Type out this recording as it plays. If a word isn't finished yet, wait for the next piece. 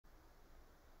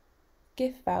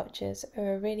Gift vouchers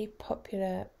are a really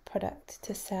popular product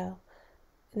to sell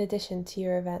in addition to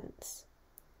your events.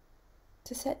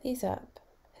 To set these up,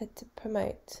 head to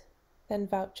Promote, then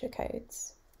Voucher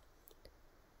Codes.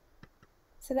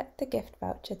 Select the Gift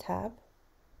Voucher tab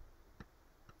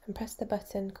and press the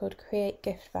button called Create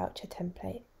Gift Voucher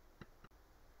Template.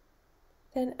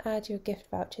 Then add your gift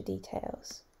voucher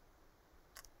details.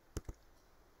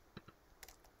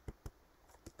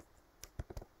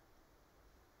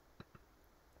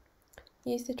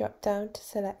 Use the drop-down to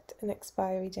select an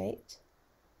expiry date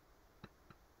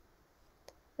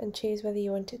and choose whether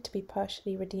you want it to be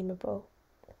partially redeemable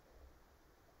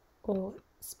or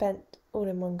spent all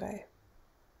in one go.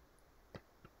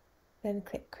 Then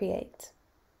click Create.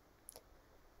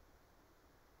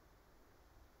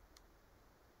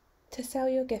 To sell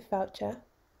your gift voucher,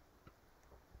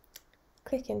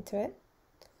 click into it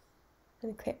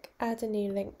and click Add a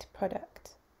new linked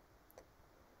product.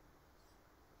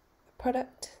 A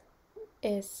product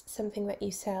is something that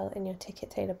you sell in your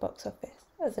Ticket Tailor box office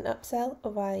as an upsell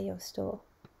or via your store.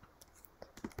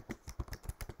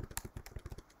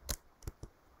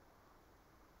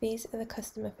 These are the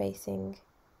customer-facing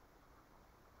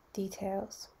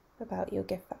details about your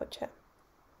gift voucher.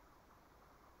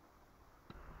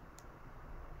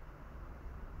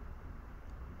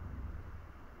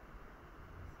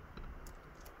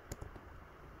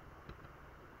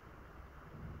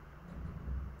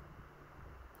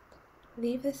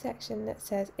 Leave the section that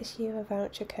says Issue a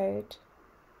Voucher Code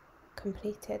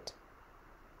completed,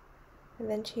 and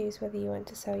then choose whether you want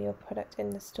to sell your product in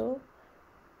the store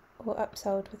or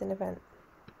upsold with an event,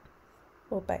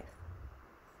 or both,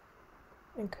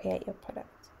 and create your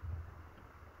product.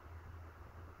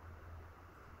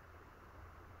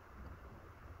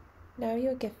 Now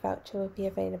your gift voucher will be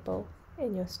available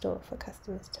in your store for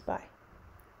customers to buy.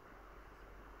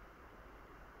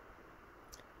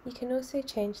 You can also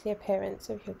change the appearance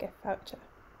of your gift voucher.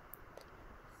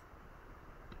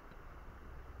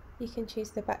 You can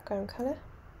choose the background colour,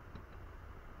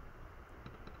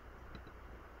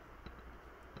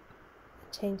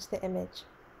 and change the image.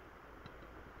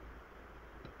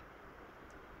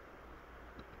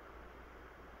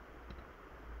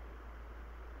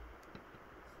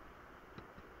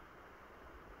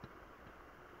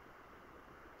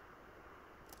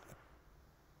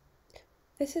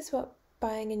 This is what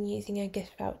buying and using a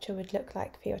gift voucher would look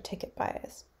like for your ticket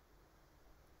buyers.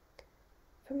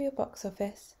 From your box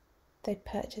office, they'd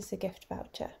purchase a gift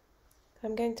voucher.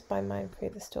 I'm going to buy mine through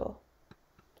the store.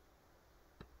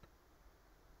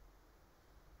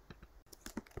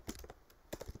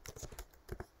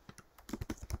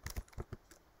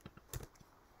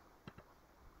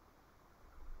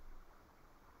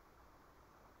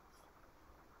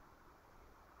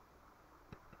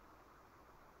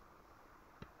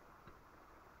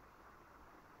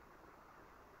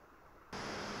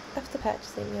 After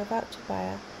purchasing, your voucher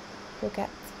buyer will get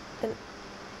an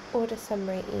order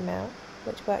summary email,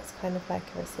 which works kind of like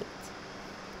a receipt.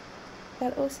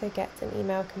 They'll also get an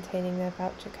email containing their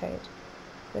voucher code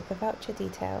with the voucher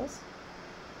details,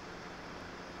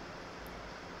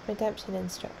 redemption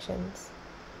instructions,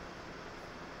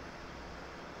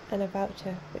 and a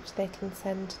voucher which they can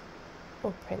send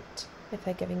or print if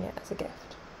they're giving it as a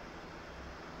gift.